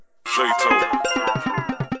Whoa.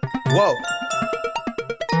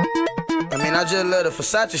 I mean, I just love the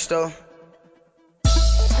Versace store.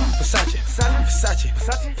 Versace, Versace,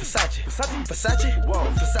 Versace, Versace, Versace, Versace, whoa,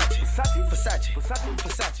 Versace, Versace, Versace,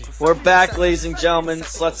 Versace. We're back, ladies and gentlemen.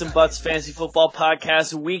 Sluts and Butts Fantasy Football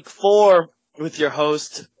Podcast, Week 4, with your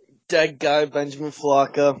host, dead guy Benjamin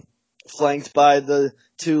Flocka, flanked by the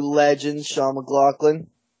two legends, Sean McLaughlin.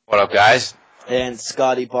 What up, guys? And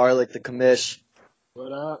Scotty Barlick, the commish.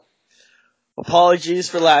 What up? Apologies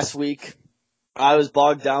for last week. I was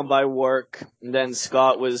bogged down by work, and then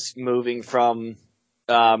Scott was moving from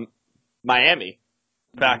Miami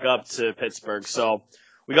back up to Pittsburgh, so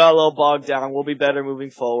we got a little bogged down. We'll be better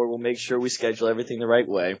moving forward. We'll make sure we schedule everything the right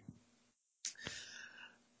way.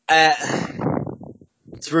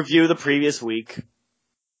 Let's review the previous week.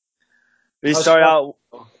 We start out.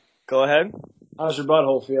 Go ahead. How's your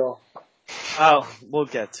butthole feel? Oh, we'll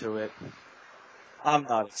get to it. I'm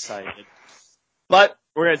not excited. But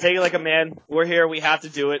we're going to take it like a man. We're here. We have to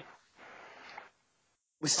do it.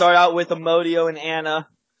 We start out with Amodio and Anna.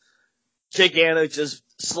 Jake Anna just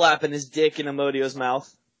slapping his dick in Amodio's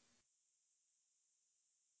mouth.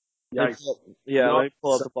 Yikes. Yeah, let me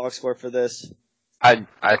pull up the box score for this. I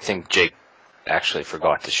think Jake actually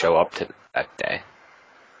forgot to show up to that day.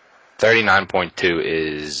 39.2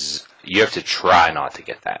 is... You have to try not to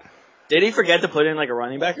get that. Did he forget to put in like a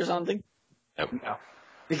running back or something? Nope. No.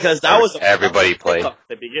 Because that was everybody played at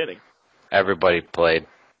the beginning. Everybody played.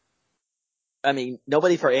 I mean,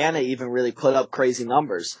 nobody for Anna even really put up crazy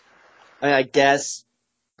numbers. I mean, I guess,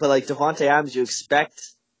 but like Devontae Adams, you expect,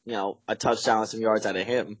 a touchdown and some yards out of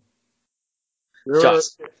him.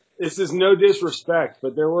 This is no disrespect,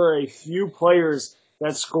 but there were a few players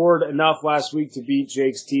that scored enough last week to beat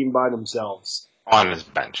Jake's team by themselves. On his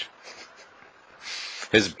bench.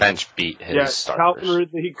 His bench beat his starters. Calvin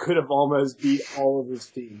Ridley could have almost beat all of his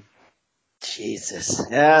team. Jesus.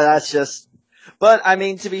 Yeah, that's just... But, I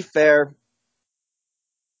mean, to be fair...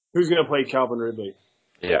 Who's going to play Calvin Ridley?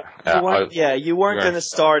 Yeah. You weren't going to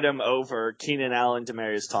start him over Keenan Allen,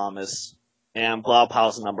 Demaryius Thomas, and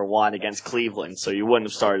Blaupausen #1 against Cleveland, so you wouldn't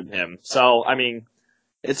have started him. So, I mean,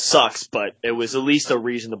 it sucks, but it was at least a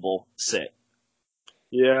reasonable sit.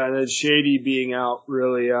 Yeah, and then Shady being out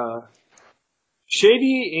really...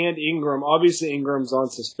 Shady and Ingram, obviously Ingram's on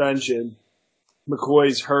suspension.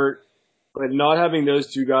 McCoy's hurt, but not having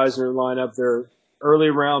those two guys in their lineup, they're early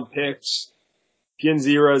round picks. Getting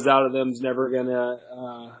zeros out of them is never going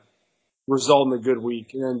to result in a good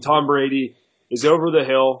week. And then Tom Brady is over the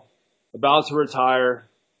hill, about to retire.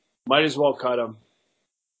 Might as well cut him.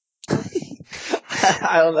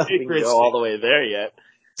 I don't know if we can go all the way there yet.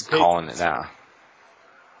 It's calling it now.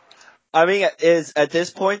 I mean, at this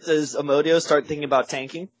point, does Amodio start thinking about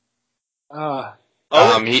tanking?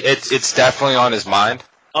 It's definitely on his mind.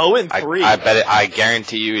 0-3. I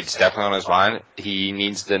guarantee you, it's definitely on his mind. He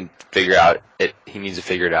needs to figure out it. He needs to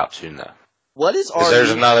figure it out soon, though. What is our?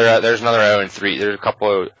 There's another 0-3. There's a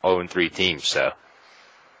couple of 0-3 teams. So,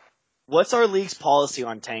 what's our league's policy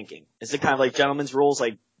on tanking? Is it kind of like gentlemen's rules,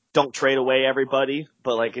 like don't trade away everybody,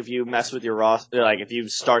 but like if you mess with your roster, like if you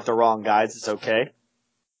start the wrong guys, it's okay?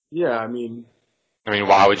 Yeah, I mean,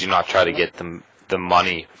 why would you not try to get the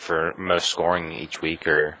money for most scoring each week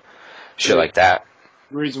or shit like that?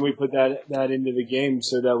 The reason we put that into the game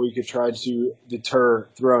so that we could try to deter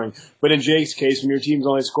throwing. But in Jake's case, when your team's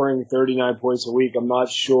only scoring 39 points a week, I'm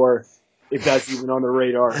not sure if that's even on the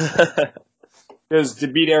radar. Because to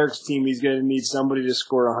beat Eric's team, he's going to need somebody to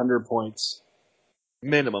score 100 points.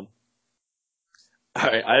 Minimum. All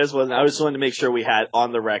right, I just wanted to make sure we had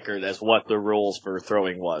on the record as what the rules for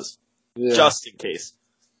throwing was. Yeah. Just in case.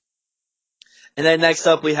 And then next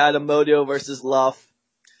up we had Amodio versus Luff.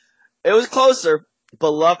 It was closer,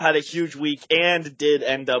 but Luff had a huge week and did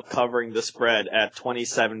end up covering the spread at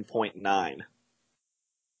 27.9.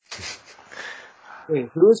 Wait,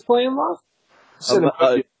 who was playing Luff?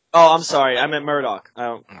 I'm sorry, I meant Murdoch.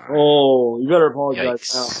 Oh, you better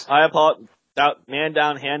apologize now. I apologize. Man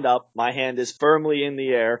down, hand up. My hand is firmly in the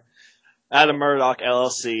air. Adam Murdoch,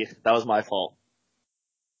 LLC. That was my fault.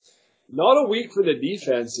 Not a week for the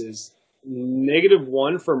defenses.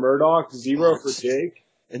 -1 for Murdoch, 0 for Jake.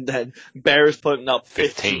 And then Bears putting up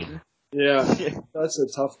 15. Yeah, that's a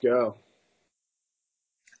tough go.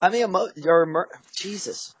 I mean,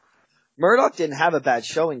 Jesus. Murdoch didn't have a bad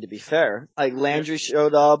showing, to be fair. Like, Landry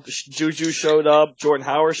showed up, Juju showed up, Jordan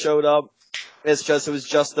Howard showed up. It was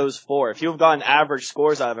just those four. If you have gotten average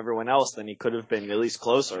scores out of everyone else, then he could have been at least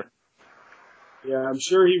closer. Yeah, I'm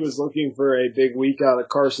sure he was looking for a big week out of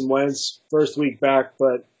Carson Wentz, first week back,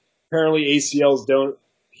 but apparently ACLs don't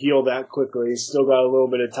heal that quickly. He's still got a little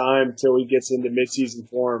bit of time till he gets into midseason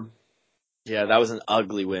form. Yeah, that was an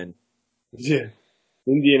ugly win. Yeah.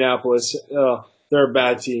 Indianapolis, they're a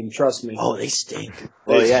bad team. Trust me. Oh, they stink.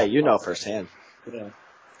 Well, yeah, you know firsthand. Yeah.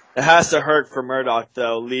 It has to hurt for Murdoch,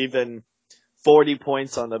 though, leaving 40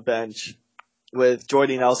 points on the bench with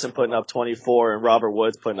Jordy Nelson putting up 24 and Robert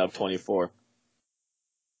Woods putting up 24.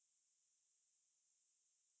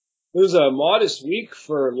 It was a modest week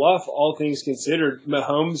for Luff, all things considered.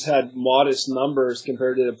 Mahomes had modest numbers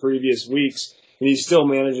compared to the previous weeks, and he still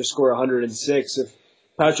managed to score 106. If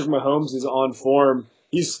Patrick Mahomes is on form,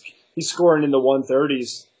 he's scoring in the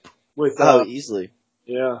 130s. With Easily.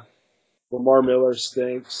 Yeah, Lamar Miller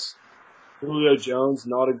stinks. Julio Jones,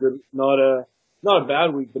 not a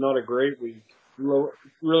bad week, but not a great week. You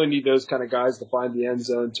really need those kind of guys to find the end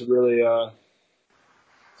zone to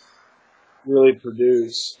really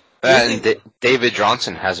produce. And David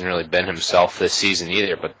Johnson hasn't really been himself this season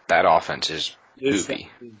either, but that offense is goofy.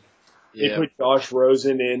 They put Josh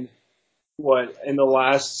Rosen in the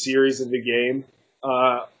last series of the game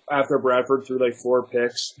after Bradford threw like 4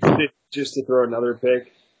 picks just to throw another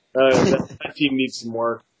pick. That team needs some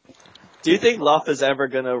work. Do you think Luff is ever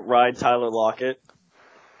going to ride Tyler Lockett?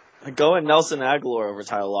 Going Nelson Aguilar over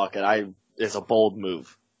Tyler Lockett is a bold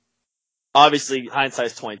move. Obviously,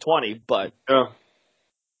 hindsight's 20/20, but yeah.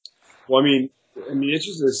 Well, I mean, it's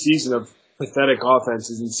just a season of pathetic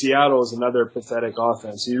offenses, and Seattle is another pathetic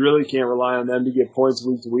offense. So you really can't rely on them to get points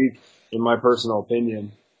week to week, in my personal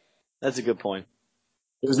opinion. That's a good point.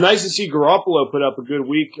 It was nice to see Garoppolo put up a good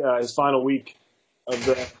week, his final week of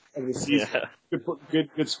the season. Yeah.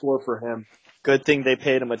 Good score for him. Good thing they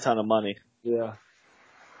paid him a ton of money. Yeah.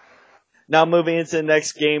 Now moving into the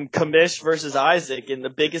next game, Kamish versus Isaac in the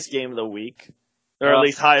biggest game of the week, or at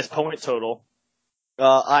least highest point total.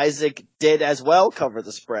 Isaac did as well cover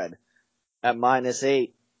the spread at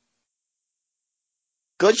 -8.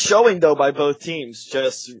 Good showing though by both teams.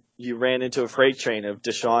 Just you ran into a freight train of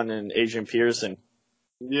Deshaun and Adrian Peterson.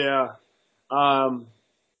 Yeah. I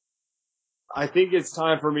think it's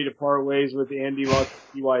time for me to part ways with Andy Luck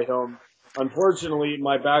and T.Y. Hilton. Unfortunately,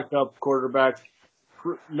 my backup quarterback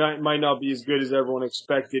might not be as good as everyone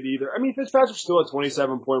expected either. I mean, Fitzpatrick's still at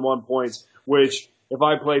 27.1 points, which if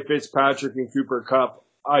I play Fitzpatrick and Cooper Kupp,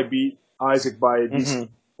 I beat Isaac by a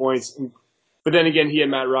decent points. But then again, he had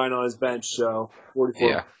Matt Ryan on his bench, so 44.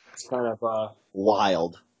 Yeah. It's kind of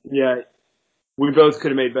wild. Yeah, we both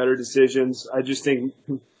could have made better decisions. I just think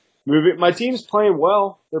my team's playing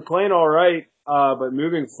well. They're playing all right, but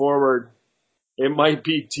moving forward, it might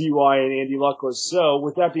be T.Y. and Andy Luckless. So,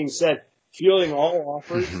 with that being said, fielding all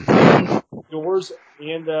offers, doors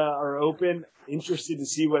and are open. Interested to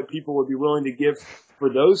see what people would be willing to give for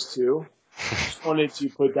those two. Just wanted to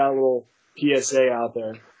put that little PSA out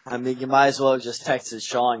there. I mean, you might as well have just texted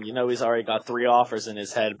Sean. You know he's already got 3 offers in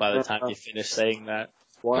his head by the time you finish saying that.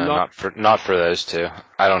 Well, not for those two.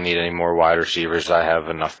 I don't need any more wide receivers. I have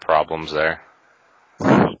enough problems there.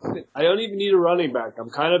 I don't even need a running back.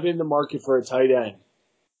 I'm kind of in the market for a tight end.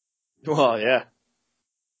 Well, yeah.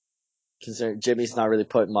 Considering Jimmy's not really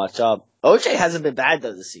putting much up. OJ hasn't been bad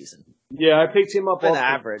though this season. Yeah, I picked him up off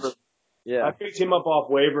average. Yeah, I picked him up off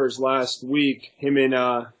waivers last week. Him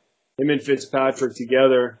and Fitzpatrick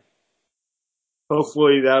together.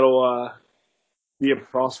 Hopefully that'll be a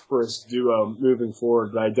prosperous duo moving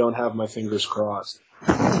forward, but I don't have my fingers crossed.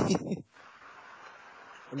 And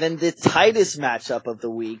then the tightest matchup of the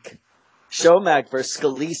week, Shomack versus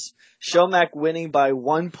Scalise. Shomack winning by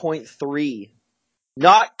 1.3.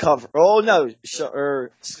 Not cover. Oh no,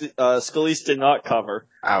 Scalise did not cover.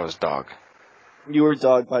 I was dog. You were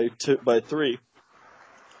dog by 3.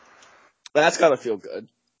 That's gotta feel good.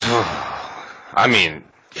 I mean,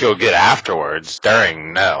 feel good afterwards.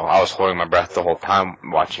 During, no. I was holding my breath the whole time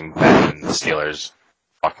watching Ben and the Steelers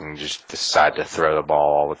fucking just decide to throw the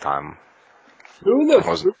ball all the time. Who in the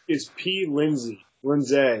fuck is P. Lindsay?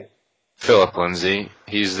 Philip Lindsay.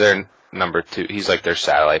 He's their number 2. He's like their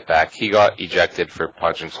satellite back. He got ejected for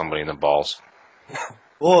punching somebody in the balls.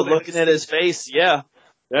 Oh, looking at his face, yeah.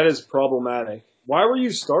 That is problematic. Why were you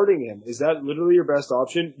starting him? Is that literally your best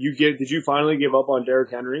option? Did you finally give up on Derrick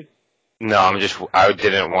Henry? No, I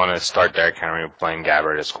didn't want to start Derrick Henry playing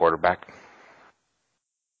Gabbert as quarterback.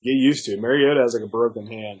 Get used to it. Mariota has like a broken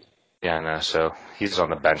hand. Yeah, I know. So he's on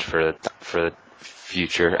the bench for the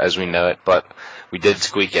future as we know it. But we did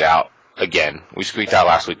squeak it out again. We squeaked out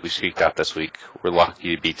last week. We squeaked out this week. We're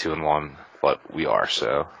lucky to be 2-1, but we are.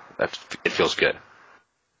 So it feels good.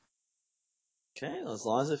 Okay, as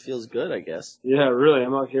long as it feels good, I guess. Yeah, really.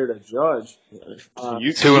 I'm not here to judge.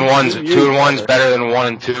 2-1's better than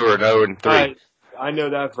 1-2 or 0-3. I know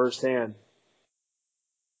that firsthand.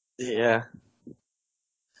 Yeah.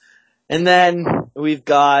 And then we've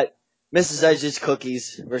got Mrs. Edge's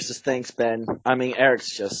cookies versus Thanks Ben. I mean,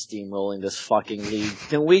 Eric's just steamrolling this fucking league.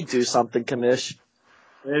 Can we do something, Kamish?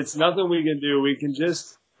 It's nothing we can do. We can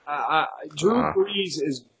just Drew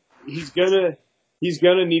Brees he's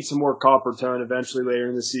gonna need some more copper tone eventually later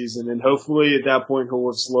in the season, and hopefully at that point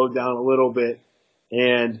he'll have slowed down a little bit,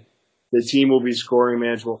 and the team will be scoring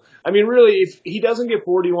manageable. I mean, really, if he doesn't get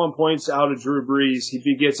 41 points out of Drew Brees, if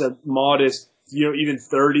he gets a modest, even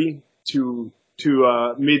 30 to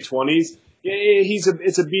mid 20s,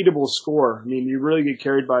 it's a beatable score. I mean, you really get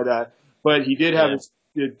carried by that. But he did have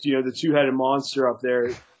the two-headed monster up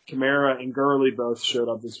there. Kamara and Gurley both showed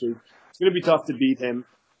up this week. It's going to be tough to beat him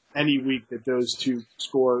any week that those two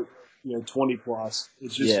score 20 plus.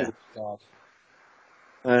 It's just going to be tough.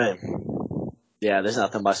 All right. Yeah, there's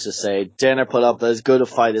nothing much to say. Danner put up as good a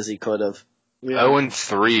fight as he could have.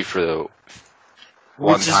 0-3 for the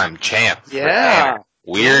one-time champ. Yeah.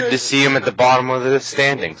 Weird to see him at the bottom of the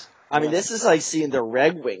standings. I mean, this is like seeing the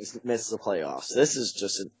Red Wings miss the playoffs. This is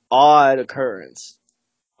just an odd occurrence.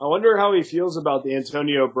 I wonder how he feels about the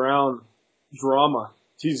Antonio Brown drama.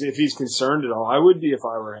 If he's concerned at all. I would be if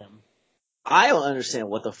I were him. I don't understand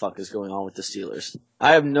what the fuck is going on with the Steelers.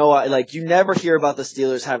 I have you never hear about the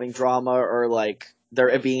Steelers having drama or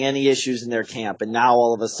there being any issues in their camp, and now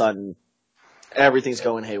all of a sudden, everything's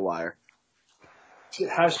going haywire.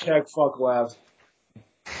 Hashtag fuck Lev.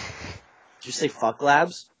 Did you say fuck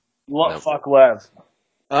Labs? Nope. Fuck Lev.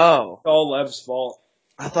 Oh. It's all Lev's fault.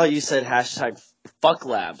 I thought you said hashtag fuck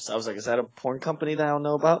Labs. I was like, is that a porn company that I don't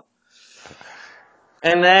know about?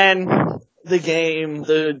 And then the game,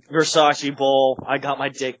 the Versace Bowl, I got my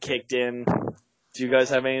dick kicked in. Do you guys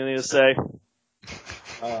have anything to say?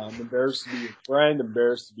 I'm embarrassed to be your friend,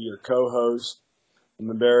 embarrassed to be your co-host. I'm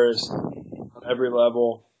embarrassed on every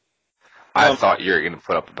level. I thought you were going to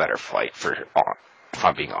put up a better fight if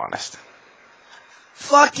I'm being honest.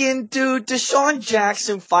 Fucking dude, Deshaun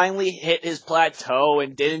Jackson finally hit his plateau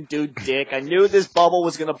and didn't do dick. I knew this bubble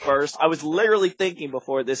was gonna burst. I was literally thinking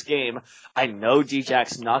before this game, I know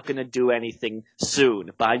D-Jack's not gonna do anything soon,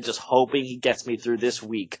 but I'm just hoping he gets me through this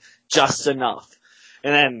week. Just enough.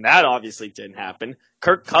 And then that obviously didn't happen.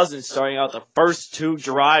 Kirk Cousins starting out the first 2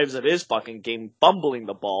 drives of his fucking game, fumbling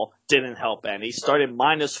the ball, didn't help any. He started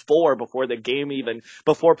 -4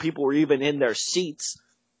 before people were even in their seats.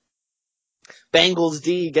 Bengals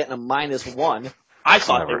D getting a -1. I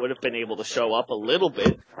thought they would have been able to show up a little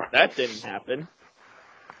bit. That didn't happen.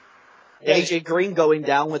 AJ Green going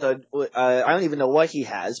down with I don't even know what he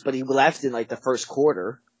has, but he left in the first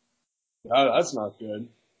quarter. Oh, that's not good.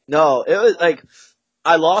 No, it was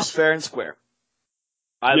I lost fair and square.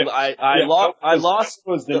 No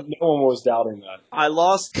one was doubting that. I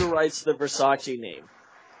lost the rights to the Versace name.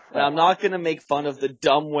 And I'm not going to make fun of the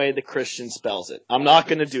dumb way the Christian spells it. I'm not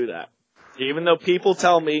going to do that. Even though people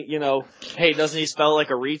tell me, hey, doesn't he spell like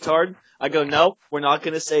a retard? I go, no, we're not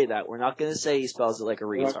going to say that. We're not going to say he spells it like a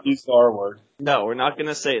retard. Use the R word. No, we're not going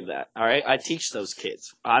to say that. All right, I teach those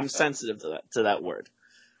kids. I'm sensitive to that word.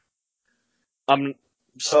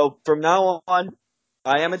 So from now on,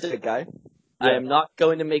 I am a dick guy. Yeah. I am not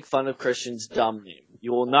going to make fun of Christian's dumb name.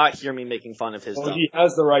 You will not hear me making fun of his dumb name. He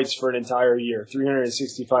has the rights for an entire year,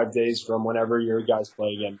 365 days from whenever your guys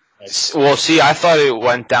play again. Well, see, I thought it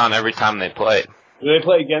went down every time they played. Do they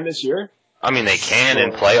play again this year? I mean, they can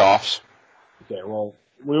in playoffs. Okay, well,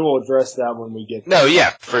 we will address that when we get there. No,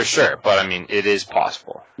 yeah, for sure. But, I mean, it is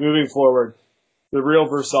possible. Moving forward, the real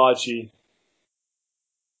Versace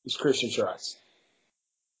is Christian Schratz.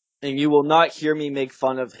 And you will not hear me make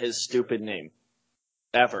fun of his stupid name.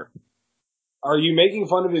 Ever. Are you making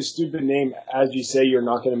fun of his stupid name as you say you're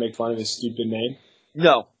not going to make fun of his stupid name?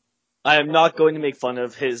 No. I am not going to make fun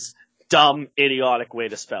of his dumb, idiotic way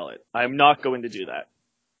to spell it. I am not going to do that.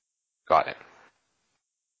 Got it.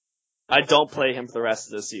 I don't play him for the rest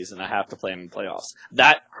of the season. I have to play him in playoffs.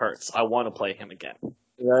 That hurts. I want to play him again.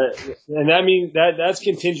 Right. And that means that's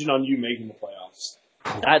contingent on you making the playoffs.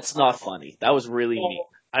 That's not funny. That was really neat.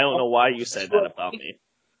 I don't know why you said that about me.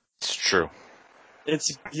 It's true.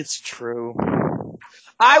 It's true.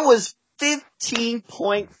 I was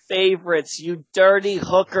 15-point favorites, you dirty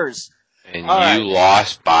hookers. And you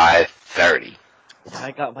lost by 30.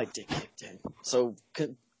 I got my dick kicked in. So,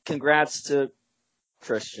 congrats to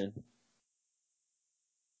Christian.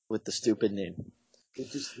 With the stupid name.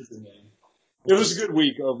 It's a stupid name. It was a good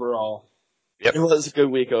week overall. Yep. It was a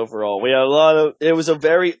good week overall. We had it was a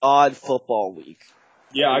very odd football week.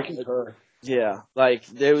 Yeah, I concur. Yeah,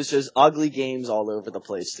 there was just ugly games all over the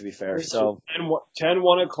place, to be fair. So 10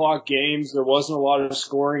 1 o'clock games. There wasn't a lot of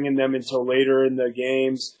scoring in them until later in the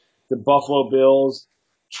games. The Buffalo Bills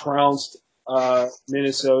trounced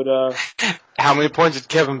Minnesota. How many points did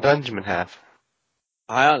Kevin Benjamin have?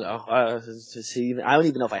 I don't know. I don't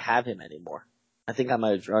even know if I have him anymore. I think I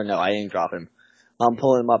might have, or no, I didn't drop him. I'm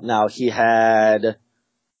pulling him up now. He had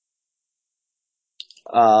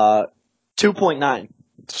 2.9.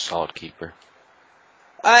 Solid keeper.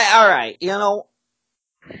 Alright,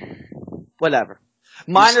 whatever.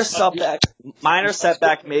 Minor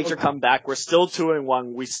setback, major comeback. We're still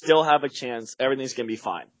 2-1. We still have a chance. Everything's gonna be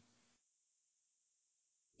fine.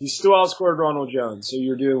 You still outscored Ronald Jones, so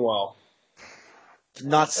you're doing well.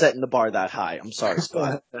 Not setting the bar that high. I'm sorry,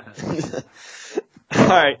 Scott.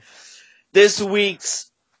 Alright. This week's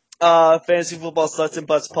Fantasy Football Sluts and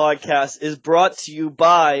Butts podcast is brought to you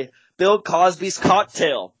by Bill Cosby's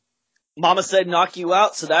Cocktail. Mama said knock you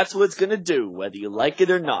out, so that's what it's gonna do, whether you like it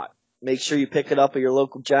or not. Make sure you pick it up at your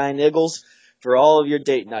local Giant Eagles for all of your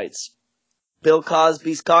date nights. Bill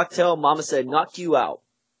Cosby's Cocktail, Mama said knock you out.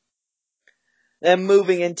 Then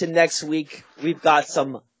moving into next week, we've got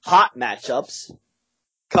some hot matchups.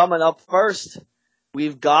 Coming up first,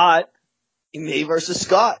 we've got me versus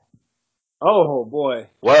Scott. Oh boy.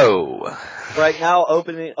 Whoa. Right now,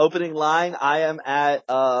 opening line, I am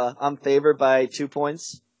I'm favored by 2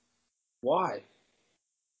 points. Why?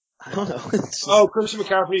 I don't know. Oh, Christian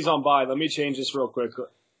McCaffrey's on bye. Let me change this real quick.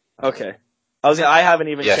 Okay. I haven't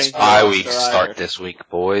even Yes, changed bye the weeks roster start either. this week,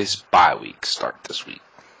 boys. Bye weeks start this week.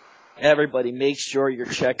 Everybody, make sure you're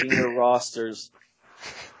checking your rosters.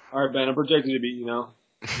 All right, Ben, I'm projected to beat you now.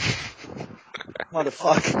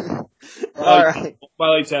 Motherfucker. Alright. By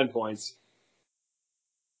like 10 points.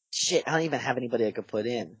 Shit, I don't even have anybody I could put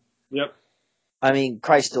in. Yep. I mean,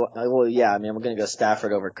 Christ, well, yeah, I'm gonna go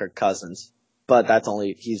Stafford over Kirk Cousins. But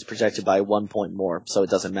he's projected by 1 point more, so it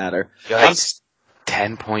doesn't matter. Yikes.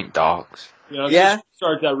 10-point dogs. Yeah. Just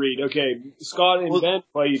start that read. Okay, Scott and Ben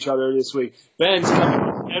play each other this week. Ben's coming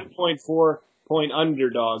 10.4 point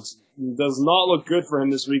underdogs. Does not look good for him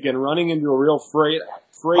this weekend, running into a real freight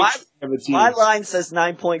of a team. My line says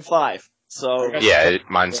 9.5, so... Yeah,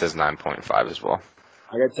 mine says 9.5 as well.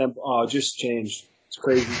 I got 10. Oh, just changed. It's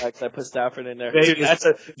crazy. I put Stafford in there. Vegas. Dude, that's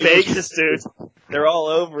a Vegas, dude. They're all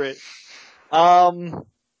over it.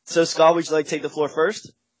 So Scott, would you like to take the floor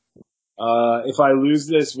first? If I lose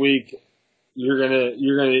this week, you're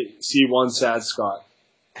gonna see one sad Scott.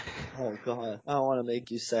 Oh God, I don't want to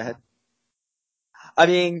make you sad. I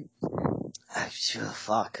mean,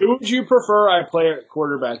 fuck. Who would you prefer I play at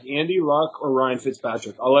quarterback, Andy Luck or Ryan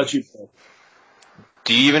Fitzpatrick? I'll let you pick.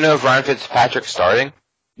 Do you even know if Ryan Fitzpatrick's starting?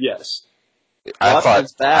 Yes.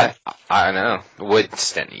 Watson's back. I know.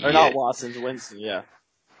 Winston. Or not Watson's, Winston, yeah.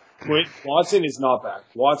 Wait, Watson is not back.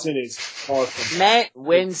 Watson is far from Meant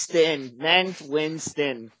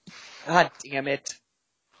Winston. God damn it.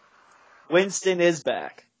 Winston is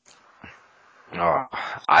back. Oh,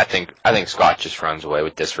 I think Scott just runs away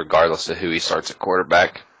with this regardless of who he starts at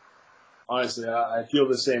quarterback. Honestly, I feel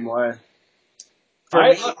the same way.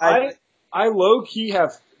 I I low key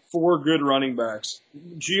have 4 good running backs.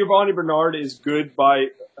 Giovanni Bernard is good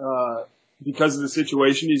because of the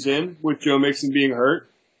situation he's in with Joe Mixon being hurt.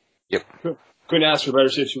 Yep. Couldn't ask for a better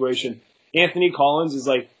situation. Anthony Collins is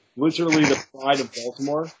like literally the pride of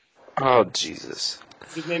Baltimore. Oh Jesus.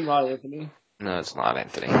 Is his name not Anthony? No, it's not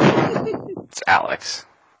Anthony. It's Alex.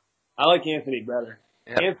 I like Anthony better.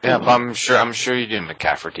 Yeah, but I'm sure you do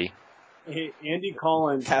McCafferty. Hey, Andy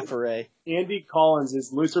Collins. Caffrey. Andy Collins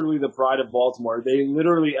is literally the pride of Baltimore. They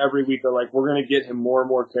literally every week are like, we're going to get him more and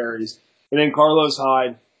more carries. And then Carlos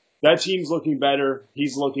Hyde, that team's looking better.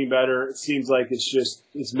 He's looking better. It seems like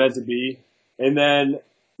it's meant to be. And then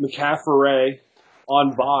McCaffrey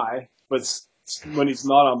on bye, but when he's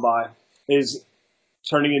not on bye, is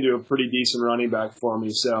turning into a pretty decent running back for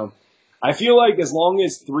me. So I feel like as long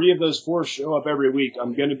as 3 of those 4 show up every week,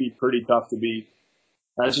 I'm going to be pretty tough to beat.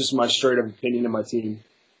 That's just my straight up opinion of my team.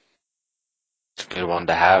 It's a good one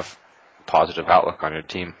to have. Positive outlook on your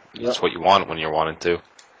team. That's what you want when you're wanting to.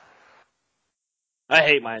 I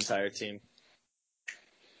hate my entire team.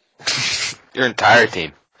 Your entire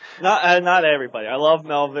team. Not everybody. I love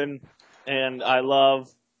Melvin, and I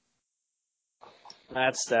love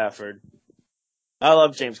Matt Stafford. I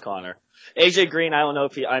love James Conner. AJ Green, I don't know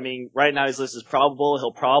if right now his list is probable.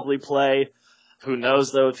 He'll probably play. Who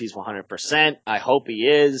knows though if he's 100%. I hope he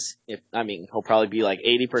is. He'll probably be like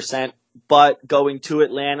 80%. But going to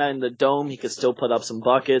Atlanta in the Dome, he could still put up some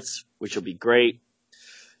buckets, which will be great.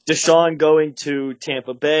 Deshaun going to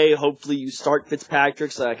Tampa Bay. Hopefully you start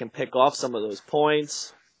Fitzpatrick so I can pick off some of those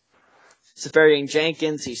points. Safarian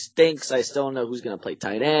Jenkins, he stinks. I still don't know who's going to play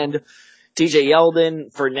tight end. TJ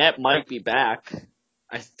Yeldon, Fournette might be back.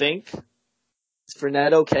 I think. Is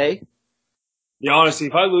Fournette okay? Yeah, honestly,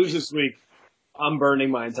 if I lose this week, I'm burning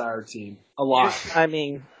my entire team. A lot. I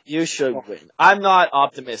mean, you should win. I'm not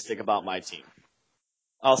optimistic about my team.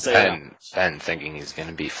 I'll say that. Ben thinking he's going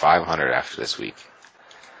to be 500 after this week.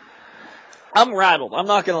 I'm rattled. I'm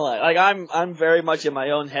not gonna lie. Like I'm very much in my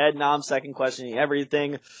own head now. I'm second questioning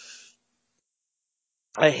everything.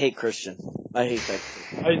 I hate Christian. I hate that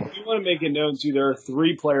kid. I do want to make it known too. There are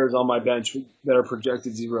 3 players on my bench that are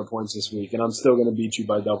projected 0 points this week, and I'm still going to beat you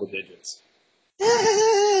by double digits.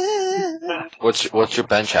 What's your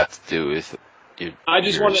bench have to do with your I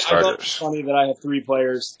thought starters? it's funny that I have 3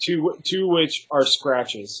 players, two which are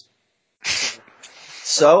scratches.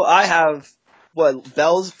 So I have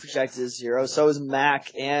Bell's projected as 0. So is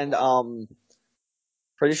Mac, and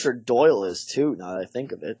pretty sure Doyle is too. Now that I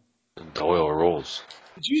think of it. Doyle rules.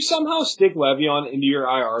 Did you somehow stick Le'Veon into your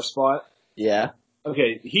IR spot? Yeah.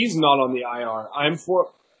 Okay, he's not on the IR.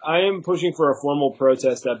 I am pushing for a formal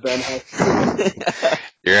protest that Ben has.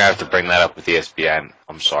 You're gonna have to bring that up with ESPN.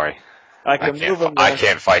 I'm sorry. I can move him. I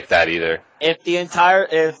can't fight that either. If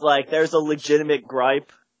there's a legitimate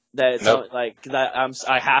gripe that it's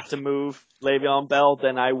I have to move Le'Veon Bell,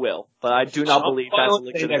 then I will. But I do not believe that's a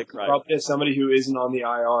legitimate gripe. Is somebody who isn't on the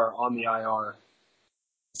IR.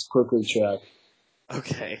 Let's quickly check.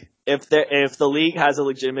 Okay. If the league has a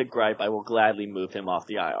legitimate gripe, I will gladly move him off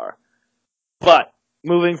the IR. But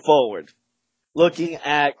moving forward, looking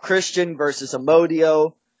at Christian versus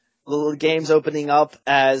Amodio, the game's opening up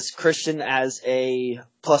as Christian as a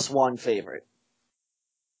 +1 favorite.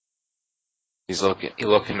 He's looking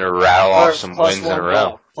to rattle off some wins in a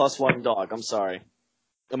row. +1 dog. I'm sorry.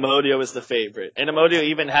 Amodio is the favorite, and Amodio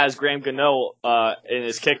even has Graham Gano in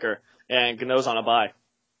his kicker, and Gano's on a bye.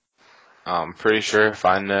 I'm pretty sure if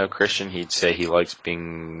I know Christian, he'd say he likes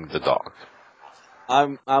being the dog.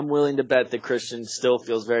 I'm willing to bet that Christian still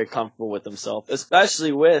feels very comfortable with himself,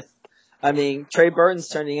 especially with, Trey Burton's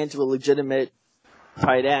turning into a legitimate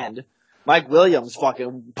tight end. Mike Williams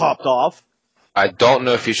fucking popped off. I don't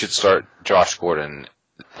know if you should start Josh Gordon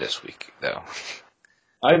this week, though.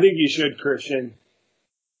 I think you should, Christian.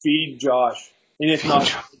 Feed Josh. And if not,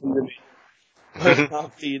 feed him to me.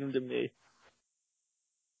 Not feed him to me.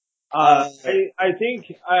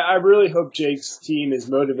 I really hope Jake's team is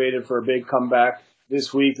motivated for a big comeback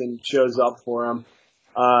this week and shows up for him.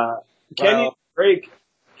 Kenyon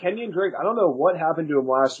Drake, I don't know what happened to him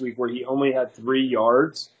last week where he only had 3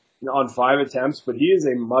 yards on 5 attempts, but he is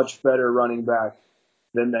a much better running back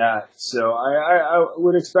than that. So I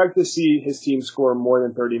would expect to see his team score more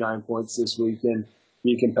than 39 points this week and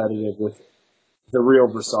be competitive with the real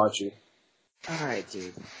Versace. All right,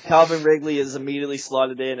 dude. Calvin Wrigley is immediately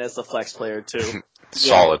slotted in as the flex player too.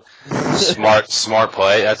 Solid, smart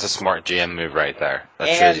play. That's a smart GM move right there.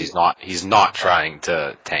 That shows he's not trying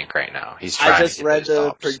to tank right now. He's trying. I just to get read the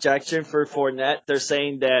stops. projection for Fournette. They're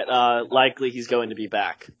saying that likely he's going to be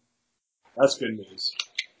back. That's good news.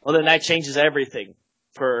 Well, then that changes everything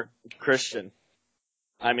for Christian.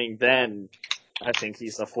 Then I think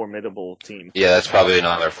he's a formidable team. Yeah, that's probably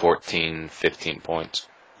another 14, 15 points.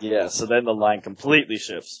 Yeah, so then the line completely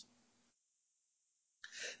shifts.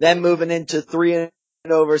 Then moving into 3-0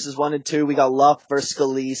 versus 1-2, we got Luff versus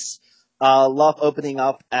Scalise. Luff opening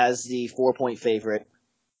up as the 4-point favorite.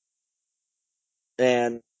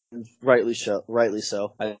 And rightly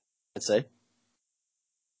so, I'd say.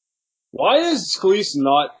 Why is Scalise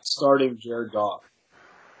not starting Jared Goff?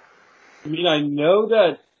 I know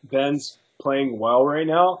that Ben's playing well right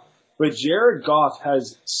now, but Jared Goff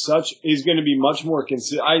is going to be much more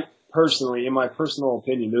consistent. I personally, in my personal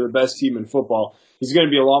opinion, they're the best team in football. He's going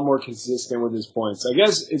to be a lot more consistent with his points. I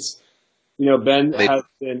guess it's, Ben has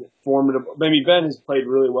been formidable. Ben has played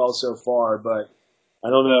really well so far, but I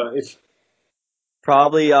don't know if.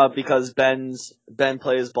 Probably because Ben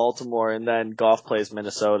plays Baltimore and then Goff plays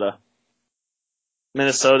Minnesota.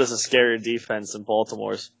 Minnesota's a scarier defense than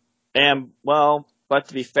Baltimore's. And, but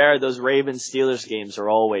to be fair, those Ravens-Steelers games are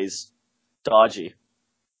always dodgy.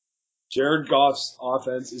 Jared Goff's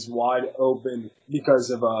offense is wide open because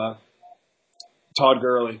of Todd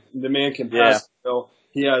Gurley. The man can pass. Yeah.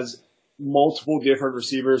 He has multiple different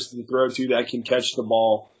receivers to throw to that can catch the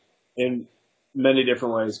ball in many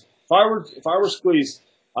different ways. If I were Scalise,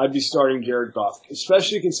 I'd be starting Jared Goff,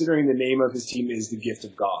 especially considering the name of his team is the Gift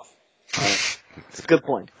of Goff. It's a good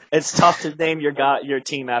point. It's tough to name your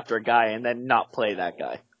team after a guy and then not play that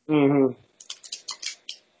guy. Mm-hmm.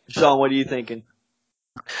 Sean, what are you thinking?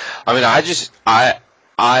 I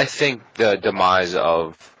think the demise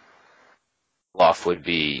of Luff would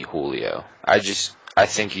be Julio. I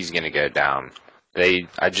think he's going to go down.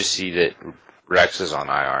 I just see that Rex is on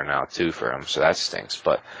IR now too for him, so that stinks.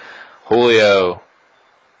 But Julio,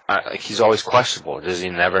 he's always questionable. Does he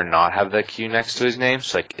never not have the Q next to his name?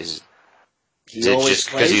 So, is it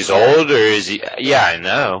just because he's old, or is he? Yeah, I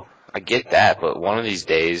know. I get that, but one of these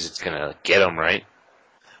days it's gonna get him, right?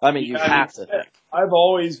 I mean, you have to. I've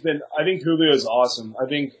always been. I think Julio's awesome. I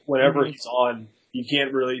think whenever he's on, you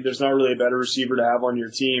can't really. There's not really a better receiver to have on your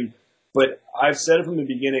team. But I've said it from the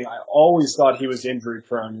beginning. I always thought he was injury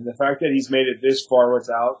prone, and the fact that he's made it this far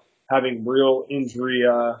without having real injury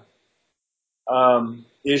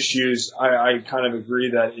issues, I kind of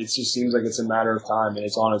agree that it just seems like it's a matter of time, and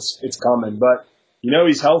it's coming. But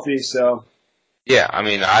he's healthy, so. Yeah, I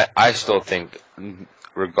mean, I still think,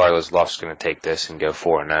 regardless, Luff's going to take this and go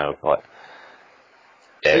 4-0, but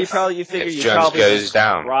you figure you Jones goes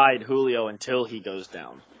down, ride Julio until he goes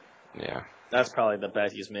down. Yeah. That's probably the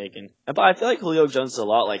bet he's making. But I feel like Julio Jones is a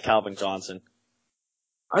lot like Calvin Johnson.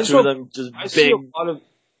 I see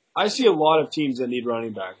a lot of teams that need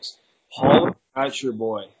running backs. Holler at your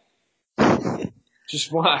boy. I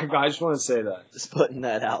just want to say that. Just putting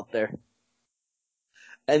that out there.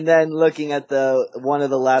 And then looking at one of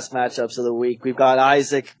the last matchups of the week, we've got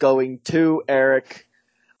Isaac going to Eric.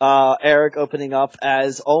 Eric opening up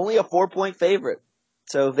as only a 4-point favorite.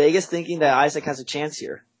 So Vegas thinking that Isaac has a chance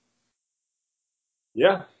here.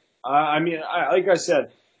 Yeah. Like I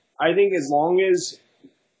said, I think as long as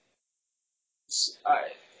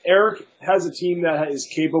Eric has a team that is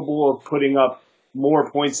capable of putting up more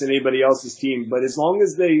points than anybody else's team, but as long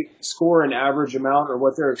as they score an average amount or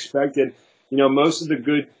what they're expected, most of the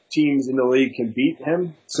good teams in the league can beat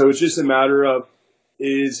him. So it's just a matter of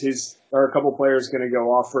are a couple players going to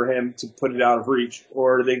go off for him to put it out of reach,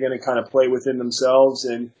 or are they going to kind of play within themselves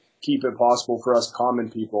and keep it possible for us common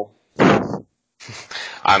people?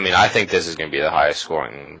 I mean, I think this is going to be the highest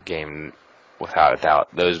scoring game without a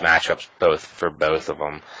doubt. Those matchups, for both of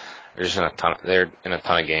them, they're in a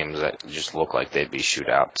ton of games that just look like they'd be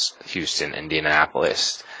shootouts. Houston,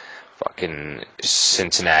 Indianapolis, fucking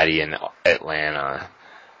Cincinnati and Atlanta,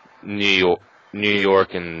 New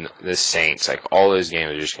York and the Saints. Like, all those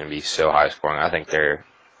games are just going to be so high scoring. I think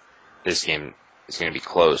this game is going to be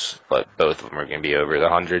close, but both of them are going to be over the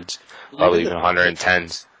hundreds, probably even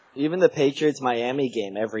 110s. Even the Patriots-Miami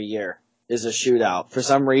game every year is a shootout. For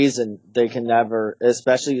some reason, they can never,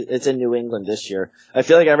 especially it's in New England this year. I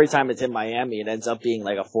feel like every time it's in Miami, it ends up being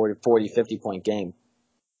like a 40, 50-point game.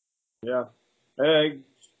 Yeah. I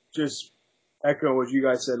just echo what you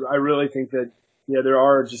guys said. I really think that, there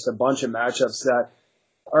are just a bunch of matchups that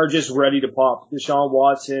are just ready to pop. Deshaun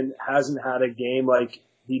Watson hasn't had a game like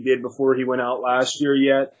he did before he went out last year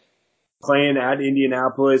yet. Playing at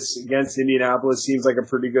against Indianapolis seems like a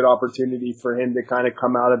pretty good opportunity for him to kind of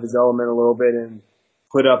come out of his element a little bit and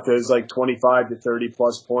put up those like 25 to 30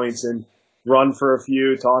 plus points and run for a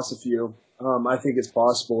few, toss a few. I think it's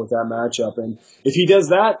possible with that matchup. And if he does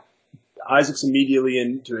that, Isaac's immediately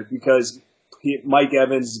into it because Mike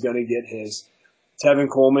Evans is going to get his. Tevin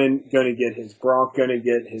Coleman going to get his. Gronk going to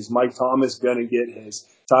get his. Mike Thomas going to get his.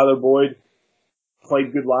 Tyler Boyd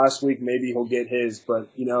played good last week. Maybe he'll get his. But,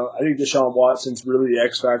 I think Deshaun Watson's really the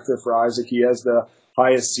X factor for Isaac. He has the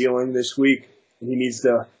highest ceiling this week, and he needs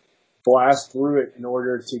to blast through it in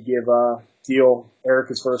order to deal Eric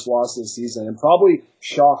his first loss this season and probably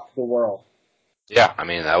shock the world. Yeah, I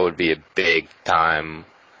mean, that would be a big time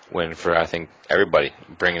win for, I think, everybody,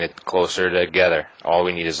 bringing it closer together. All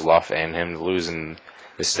we need is Luff and him to lose, and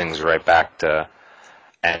this thing's right back to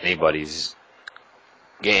anybody's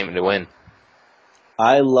game to win.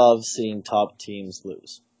 I love seeing top teams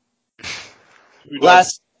lose.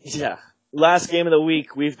 Last game of the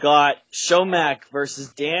week, we've got Shomack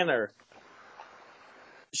versus Danner.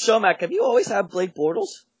 Shomack, have you always had Blake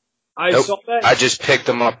Bortles? Nope. Saw that. I just picked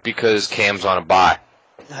him up because Cam's on a bye.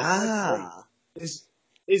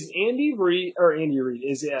 Is Andy Reid,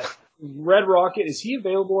 is it Red Rocket, is he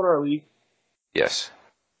available in our league? Yes.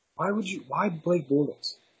 Why Blake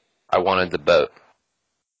Bortles? I wanted the boat.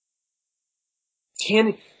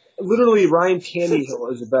 Literally Ryan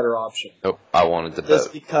Tannehill is a better option. Nope, I wanted the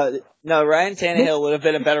boat. Ryan Tannehill would have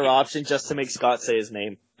been a better option just to make Scott say his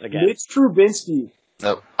name again. Mitch Trubisky.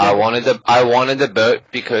 Nope, I wanted the boat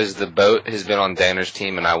because the boat has been on Danner's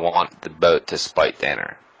team, and I want the boat to spite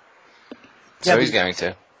Danner. So he's going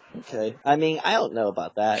to. Okay. I mean, I don't know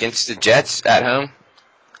about that. Against the Jets at home,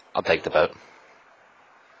 I'll take the boat.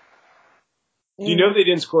 You know they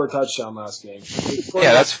didn't score a touchdown last game.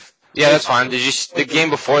 That's fine. The game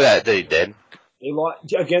before that they did? They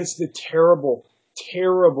lost against the terrible,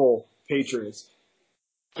 terrible Patriots.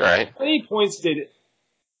 All right. How many points did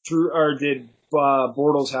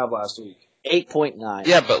Bortles have last week? 8.9.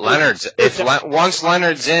 Yeah, but once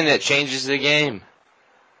Leonard's in, it changes the game.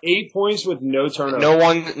 8 points with no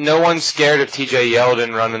turnovers. No one's scared of TJ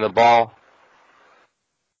Yeldon running the ball.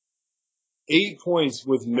 8 points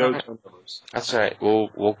with no turnovers. That's all right.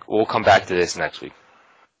 We'll come back to this next week.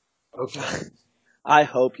 Okay. I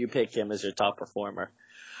hope you pick him as your top performer.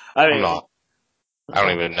 I'm not. I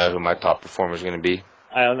don't even know who my top performer is going to be.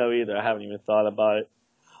 I don't know either. I haven't even thought about it.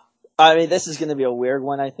 I mean, this is going to be a weird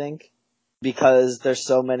one, I think, because there's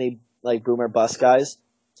so many like boomer bust guys.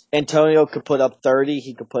 Antonio could put up 30.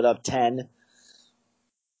 He could put up 10.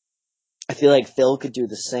 I feel like Phil could do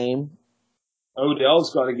the same.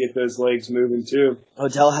 Odell's got to get those legs moving too.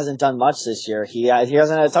 Odell hasn't done much this year. He hasn't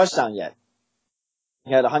had a touchdown yet.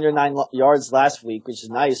 He had 109 yards last week, which is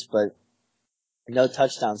nice, but no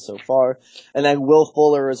touchdowns so far. And then Will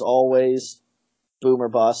Fuller is always boom or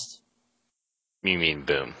bust. You mean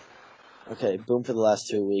boom. Okay, boom for the last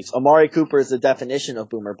 2 weeks. Amari Cooper is the definition of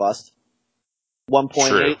boom or bust.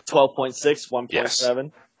 1.8, 12.6, 1.7. Yes.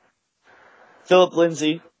 Philip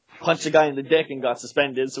Lindsay punched a guy in the dick and got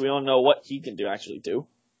suspended, so we don't know what he can actually do.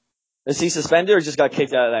 Is he suspended or just got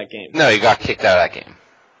kicked out of that game? No, he got kicked out of that game.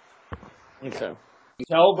 Okay.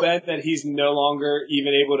 Tell Ben that he's no longer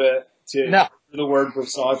even able to the word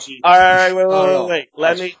Versace. All right, wait.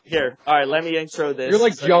 Let me intro this. You're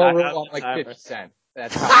like Joe on like 50 Cent.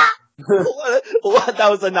 That's how. What? That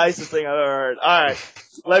was the nicest thing I've ever heard. All right,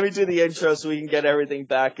 let me do the intro so we can get everything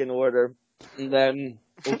back in order, and then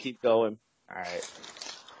we'll keep going. All right.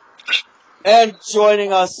 And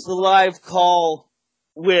joining us, the live call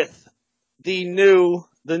with the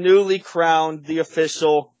newly crowned, the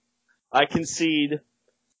official, I concede,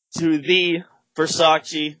 to the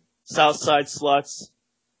Versace Southside Sluts,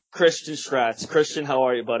 Christian Stratz. Christian, how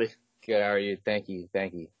are you, buddy? Good, how are you? Thank you.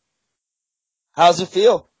 How's it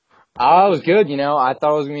feel? It was good, I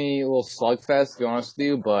thought it was going to be a little slugfest, to be honest with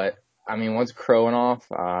you, but, I mean, once Crow went off,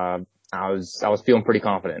 I was feeling pretty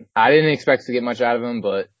confident. I didn't expect to get much out of him,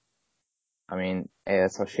 but, I mean, hey,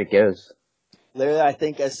 that's how shit goes. Literally, I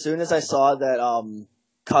think as soon as I saw that,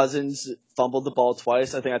 Cousins fumbled the ball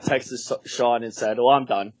twice, I think I texted Sean and said, I'm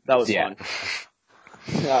done. That was fun.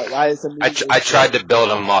 I tried to build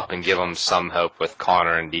him up and give him some hope with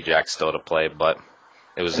Connor and D-Jack still to play, but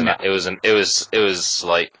it was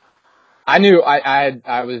like, I knew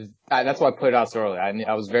that's why I put it out so early.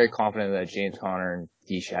 I was very confident that James Conner and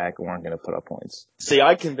D-Shaq weren't going to put up points. See,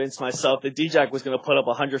 I convinced myself that D-Jack was going to put up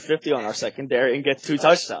 150 on our secondary and get 2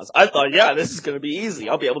 touchdowns. I thought, this is going to be easy.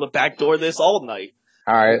 I'll be able to backdoor this all night.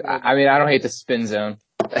 All right. I mean, I don't hate the spin zone.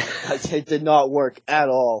 It did not work at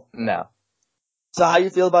all. No. So how you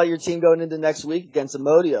feel about your team going into next week against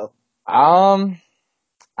Amodio? I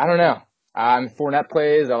don't know. Fournette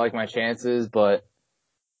plays. I like my chances, but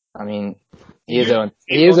I mean, he is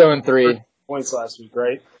 0-3. Points last week,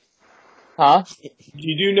 right? Huh?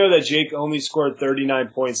 You do know that Jake only scored 39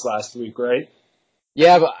 points last week, right?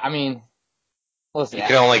 Yeah, but I mean, listen. You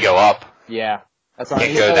can only go up. Yeah. That's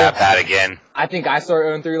can't go that bad again. I think I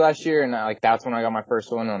started 0-3 last year, and that's when I got my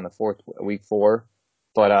first one on the week 4.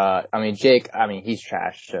 But I mean, Jake, he's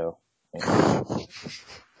trash. So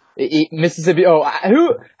Mississippi. Oh,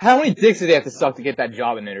 how many dicks did he have to suck to get that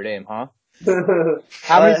job in Notre Dame, huh?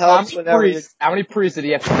 How many priests did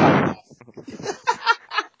he have to suck?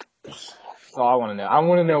 That's all I want to know. I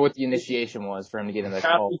want to know what the initiation was for him to get in that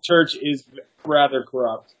call. Catholic Church is rather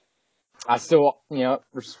corrupt. I still,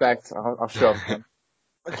 respect. I'll show up him.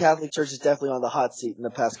 The Catholic Church is definitely on the hot seat in the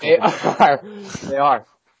past couple years. They are.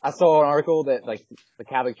 I saw an article that, the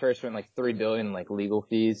Catholic Church spent, $3 billion in, legal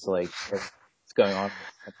fees to, what's going on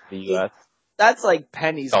in the U.S. That's like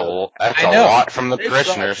pennies. That's a lot from the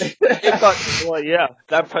parishioners.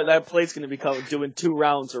 That plate's going to be doing 2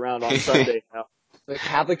 rounds around on Sunday now. The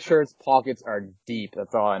Catholic Church pockets are deep.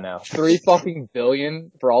 That's all I know. $3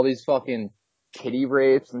 billion for all these fucking kiddie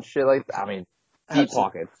rapes and shit like that. I mean, deep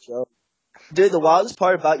pockets. Dude, the wildest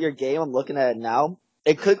part about your game, I'm looking at it now,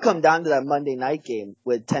 it could come down to that Monday night game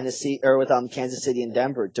with Kansas City and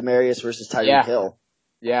Denver, Demaryius versus Tyreek Hill.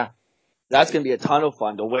 Yeah. That's going to be a ton of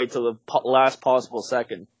fun to wait till the last possible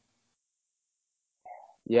second.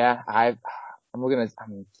 Yeah, I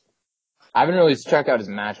haven't really checked out his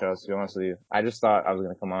matchups, to be honest with you. I just thought I was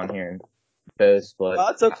going to come on here and boast, but... No,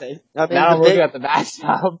 it's okay. Now I'm looking at the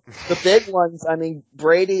matchup. The big ones,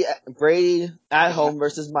 Brady at home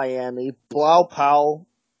versus Miami. Bilal Powell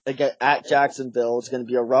at Jacksonville. It's going to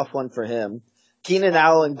be a rough one for him. Keenan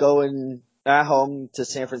Allen going at home to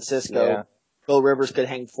San Francisco. Yeah. Phil Rivers could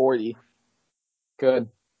hang 40. Good.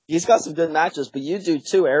 He's got some good matches, but you do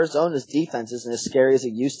too. Arizona's defense isn't as scary as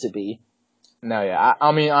it used to be. No, yeah.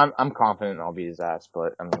 I'm confident I'll beat his ass,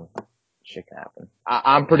 but shit can happen.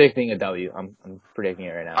 I'm predicting a W. I'm predicting it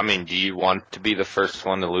right now. I mean, do you want to be the first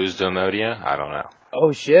one to lose to Amodia? I don't know.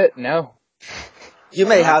 Oh shit, no. You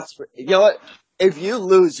may have to. You know what? If you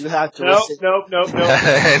lose, you have to. Nope.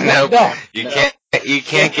 No, you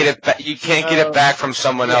can't get it back. You can't get it back from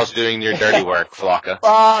someone else doing your dirty work, Flocka.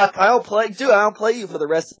 Fuck! I don't play you for the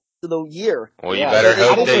rest of the year. Well, you better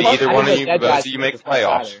hope that either one of you both of you make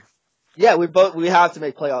playoffs. Yeah, we have to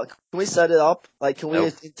make playoffs. Can we set it up? Like, can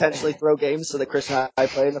we intentionally throw games so that Chris and I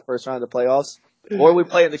play in the first round of the playoffs, or we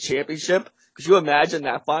play in the championship? Could you imagine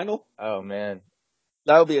that final? Oh man,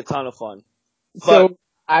 that would be a ton of fun. So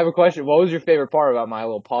I have a question. What was your favorite part about my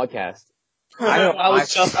little podcast?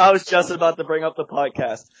 I was just about to bring up the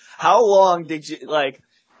podcast. How long did you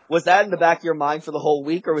was that in the back of your mind for the whole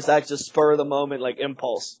week, or was that just spur of the moment, like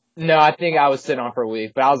impulse? No, I think I was sitting on for a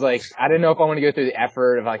week, but I was like, I didn't know if I want to go through the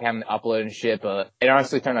effort of like having to upload and shit, but it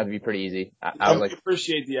honestly turned out to be pretty easy. I was like,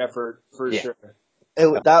 appreciate the effort for sure.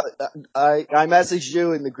 I messaged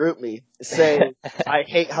you in the group me saying I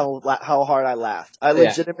hate how hard I laughed. I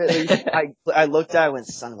legitimately I looked at it and went,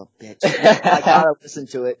 son of a bitch. I gotta listen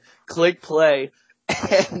to it. Click play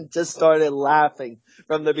and just started laughing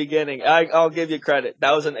from the beginning. I'll give you credit.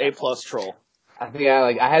 That was an A+ troll. I think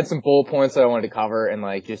I had some bullet points that I wanted to cover, and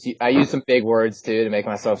I used some big words too to make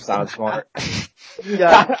myself sound smart.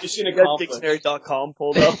 Yeah, dictionary.com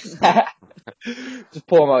pulled up. Just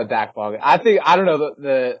pull them out of the back pocket. I don't know,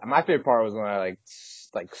 my favorite part was when I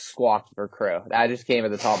squawked for Crow. That just came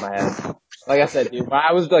at the top of my head. Like I said, dude, when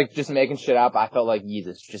I was just making shit up, I felt like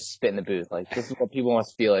Jesus, just spit in the booth. Like, this is what people want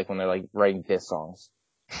to feel like when they're writing diss songs.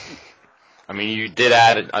 I mean, you did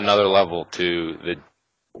add another level to the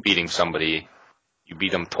beating somebody. You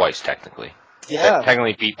beat him twice, technically. Yeah.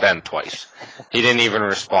 Technically beat Ben twice. He didn't even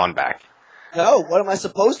respond back. No, what am I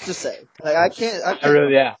supposed to say? I can't.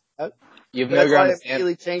 Yeah. You have no ground to stand. I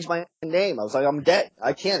immediately changed my name. I was like, I'm dead.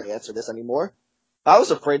 I can't answer this anymore. I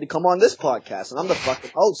was afraid to come on this podcast, and I'm the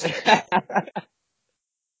fucking host.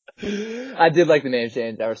 I did like the name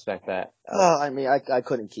change. I respect that. I mean, I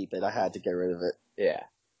couldn't keep it. I had to get rid of it. Yeah.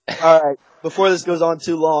 All right. Before this goes on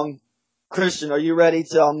too long, Christian, are you ready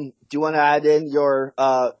to do you want to add in your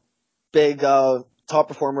big top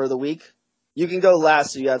performer of the week? You can go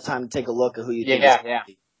last, so you have time to take a look at who you think. Yeah.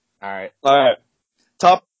 All right.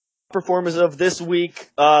 Top performers of this week.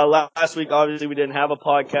 Last week, obviously, we didn't have a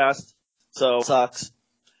podcast, so it sucks.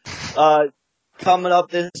 Coming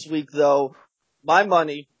up this week, though, my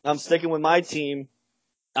money, I'm sticking with my team.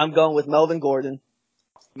 I'm going with Melvin Gordon.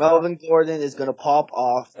 Melvin Gordon is going to pop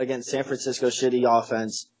off against San Francisco's shitty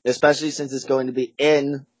offense, especially since it's going to be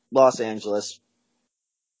in Los Angeles.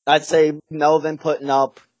 I'd say Melvin putting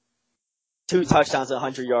up 2 touchdowns at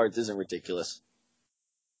 100 yards isn't ridiculous.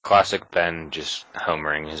 Classic Ben just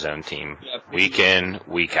homering his own team. Week in,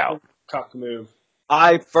 week out. Cock move.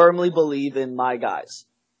 I firmly believe in my guys.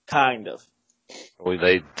 Kind of. Well,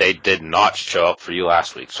 they did not show up for you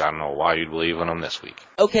last week, so I don't know why you'd believe in them this week.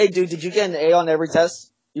 Okay, dude, did you get an A on every test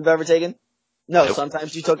you've ever taken? No, Nope.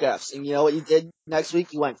 Sometimes you took Fs. And you know what you did next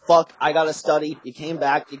week? You went, fuck, I gotta study. You came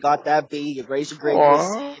back, you got that B, you raised your grade to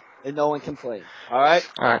a C, and no one complained. Alright?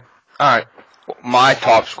 Alright. My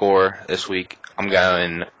top scorer this week, I'm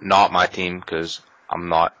going not my team, because I'm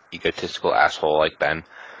not egotistical asshole like Ben.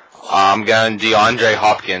 I'm going DeAndre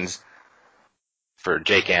Hopkins for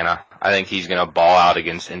Jake Anna. I think he's going to ball out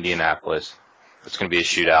against Indianapolis. It's going to be a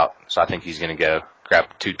shootout, so I think he's going to go grab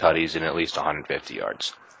 2 tutties and at least 150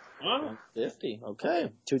 yards. 150,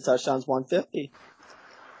 okay. 2 touchdowns, 150.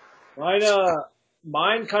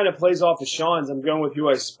 Mine kind of plays off of Sean's. I'm going with who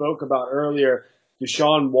I spoke about earlier,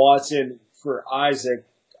 Deshaun Watson for Isaac.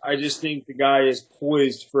 I just think the guy is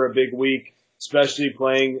poised for a big week, especially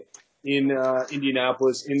playing in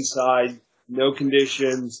Indianapolis inside, no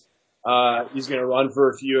conditions. He's going to run for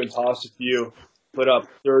a few and toss a few, put up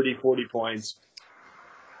 30, 40 points.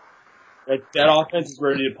 That offense is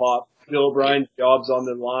ready to pop. Bill O'Brien's job's on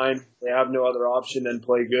the line. They have no other option than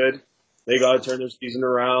play good. They got to turn their season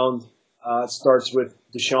around. It starts with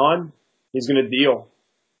Deshaun. He's going to deal.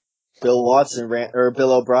 Bill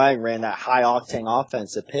O'Brien ran that high octane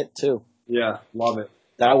offense at Pitt too. Yeah, love it.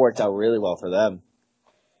 That worked out really well for them.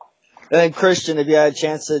 And then Christian, have you had a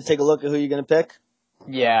chance to take a look at who you're going to pick?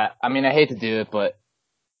 Yeah, I mean, I hate to do it, but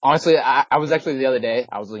honestly, I was actually the other day,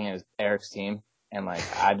 I was looking at Eric's team, and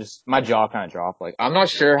my jaw kind of dropped. I'm not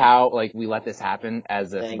sure how, we let this happen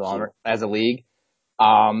as a league.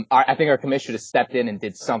 I think our commissioner should have stepped in and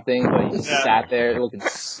did something, but he just sat there looking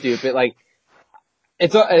stupid.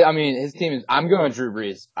 His team is, I'm going with Drew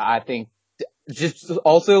Brees. I think just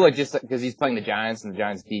because he's playing the Giants and the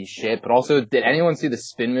Giants beat shit, but also, did anyone see the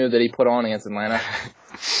spin move that he put on against Atlanta?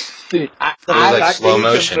 Dude, The It was like fact slow that he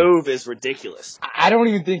motion. can move is ridiculous. I don't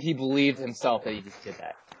even think he believed himself that he just did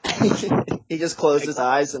that. He just closed his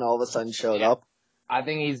eyes and all of a sudden showed up. I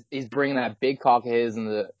think he's bringing that big cock of his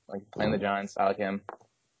and playing the Giants. I like him.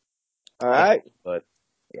 All right. But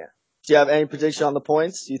yeah, Do you have any prediction on the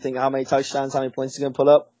points? Do you think how many touchdowns, how many points he's gonna put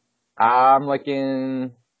up? I'm I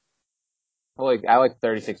like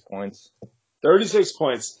 36 points. 36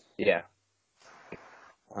 points. Yeah.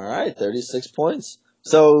 All right, 36 points.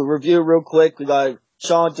 So review real quick. We got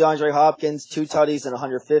Sean DeAndre Hopkins, 2 tutties and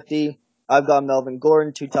 150. I've got Melvin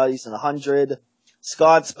Gordon, 2 tutties and 100.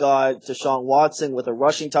 Scott's got Deshaun Watson with a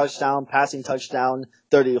rushing touchdown, passing touchdown,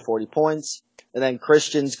 30 to 40 points. And then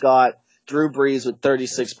Christian's got Drew Brees with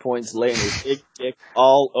 36 points, laying his big dick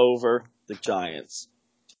all over the Giants.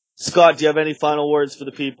 Scott, do you have any final words for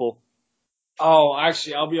the people? Oh,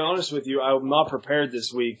 actually, I'll be honest with you. I'm not prepared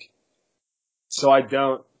this week. So I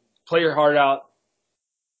don't. Play your heart out.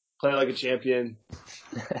 Play like a champion.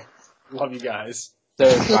 Love you guys. So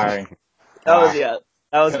inspiring. That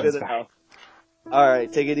was good enough. All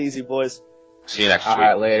right, take it easy, boys. See you next week. All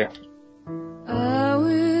right, later. I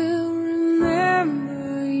will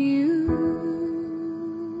remember you.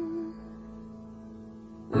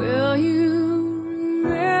 Will you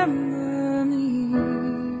remember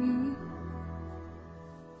me?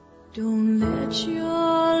 Don't let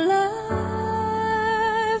your life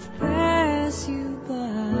pass you by.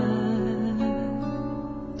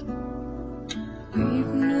 Weep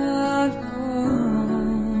not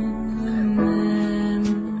on the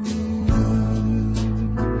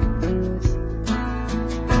memories.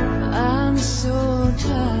 I'm so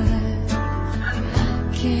tired,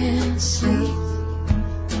 I can't sleep.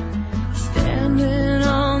 Standing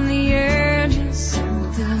on the edge of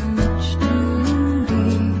something much too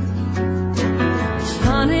deep. It's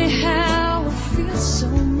funny how I feel so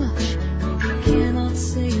much, I cannot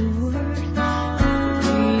say a word.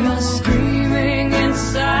 We are screaming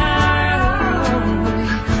inside, oh, we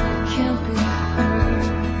can't be heard.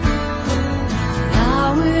 I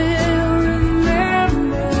will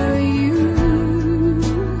remember you.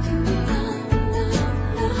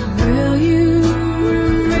 Will you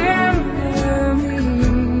remember me?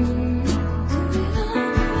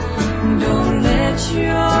 Don't let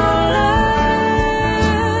your life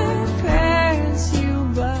pass you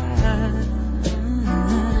by.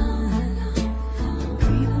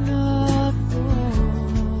 Weep not for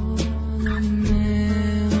the memories.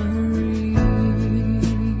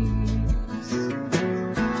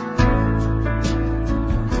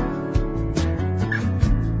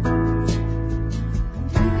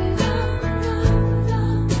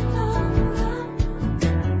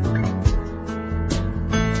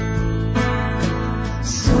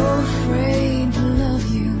 So afraid to love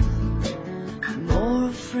you, more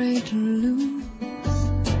afraid to lose.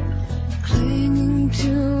 Clinging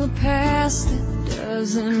to a past that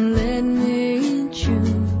doesn't let me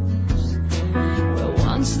choose. Where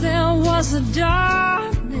once there was a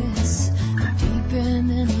darkness, deep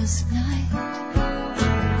and endless night.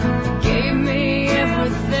 Gave me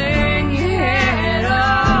everything.